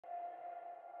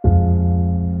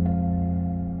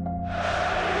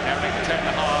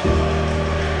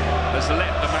has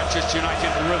led the Manchester United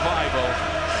revival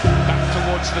back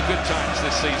towards the good times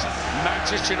this season.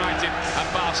 Manchester United and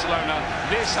Barcelona,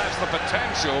 this has the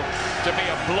potential to be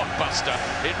a blockbuster.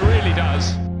 It really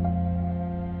does.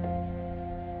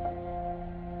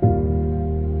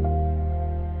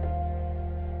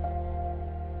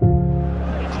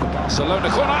 It's the Barcelona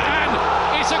corner, and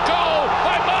it's a goal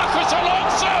by Marcos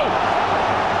Alonso!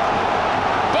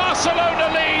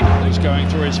 Barcelona lead. He's going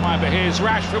through his fibre. Here's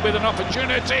Rashford with an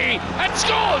opportunity and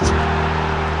scores!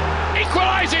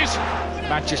 Equalises!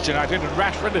 Manchester United, and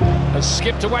Rashford has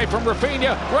skipped away from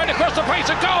Rafinha, right across the face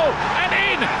of goal, and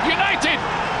in! United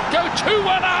go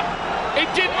 2-1 up!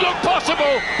 It didn't look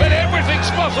possible, but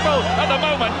everything's possible at the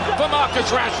moment for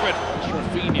Marcus Rashford.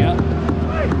 Rafinha,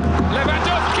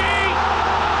 Lewandowski,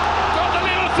 got the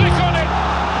little flick on it,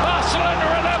 Barcelona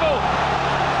are level.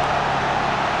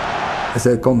 I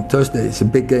said, come Thursday, it's a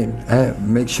big game.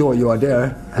 Make sure you are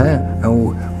there,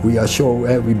 and we are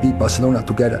sure we beat Barcelona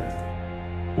together.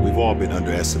 We've all been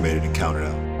underestimated and counted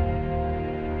out.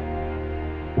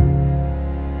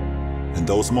 In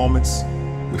those moments,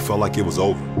 we felt like it was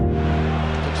over.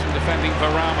 Some defending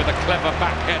Varane with a clever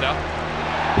back header.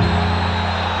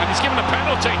 And he's given a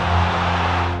penalty.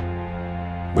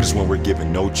 But it's when we're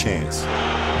given no chance.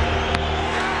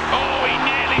 Oh, he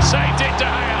nearly saved it, De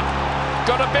Gea.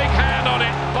 Got a big hand on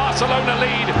it. Barcelona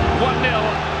lead 1-0.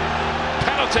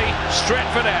 Penalty straight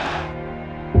for them.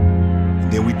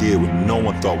 And then we did what no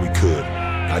one thought we could,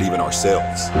 not even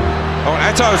ourselves. Oh,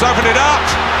 Eto's opened it up.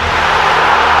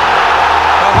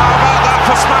 Oh, how about that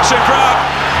for smash and grab?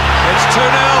 It's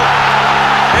 2-0.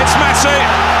 It's Messi.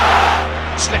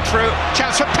 Slip through.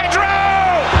 Chance for Pedro.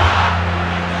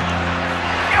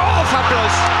 Oh,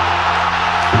 fabulous.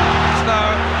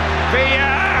 No.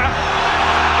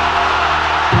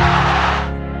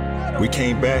 We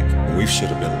came back and we should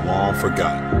have been long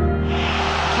forgotten.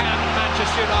 Can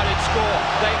Manchester United score?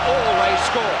 They always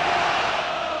score.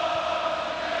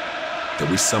 That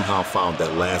we somehow found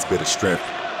that last bit of strength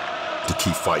to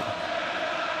keep fighting.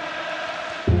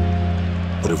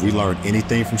 But if we learned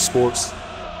anything from sports,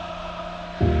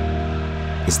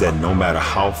 it's that no matter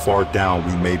how far down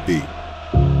we may be,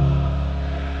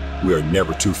 we are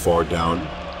never too far down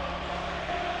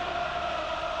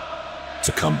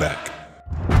to come back.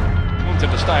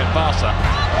 Wanted to stay at Barca,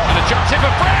 and a chance here for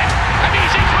Fred, and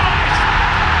he's equalised!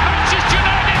 Manchester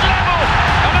United level,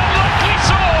 an unlikely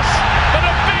source, but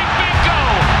a big, big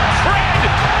goal. Fred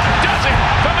does it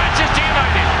for Manchester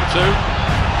United.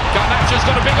 Garnacho's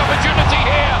got a big opportunity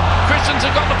here.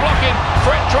 Christensen's got the block in.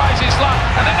 Fred tries his luck,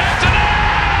 and then Anthony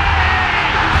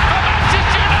for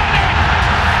Manchester United.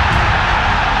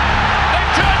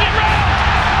 They've turned it round.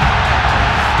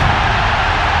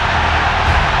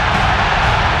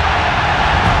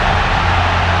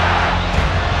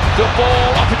 Good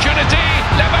ball, opportunity.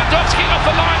 Lewandowski off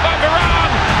the line by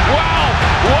Varane. Wow,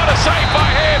 what a save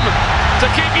by him to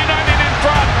keep United in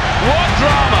front. What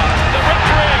drama. The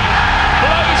referee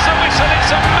blows the whistle.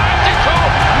 It's a magical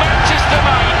Manchester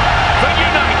night for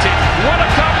United. What a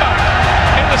comeback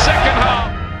in the second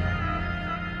half.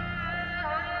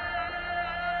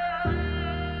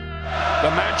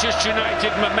 The Manchester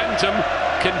United momentum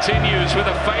continues with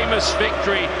a famous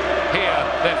victory here.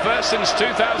 Their first since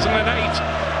 2008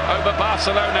 over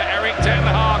Barcelona. Eric Ten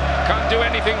Hag can't do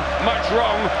anything much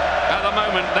wrong at the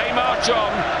moment. They march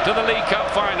on to the League Cup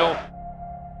final.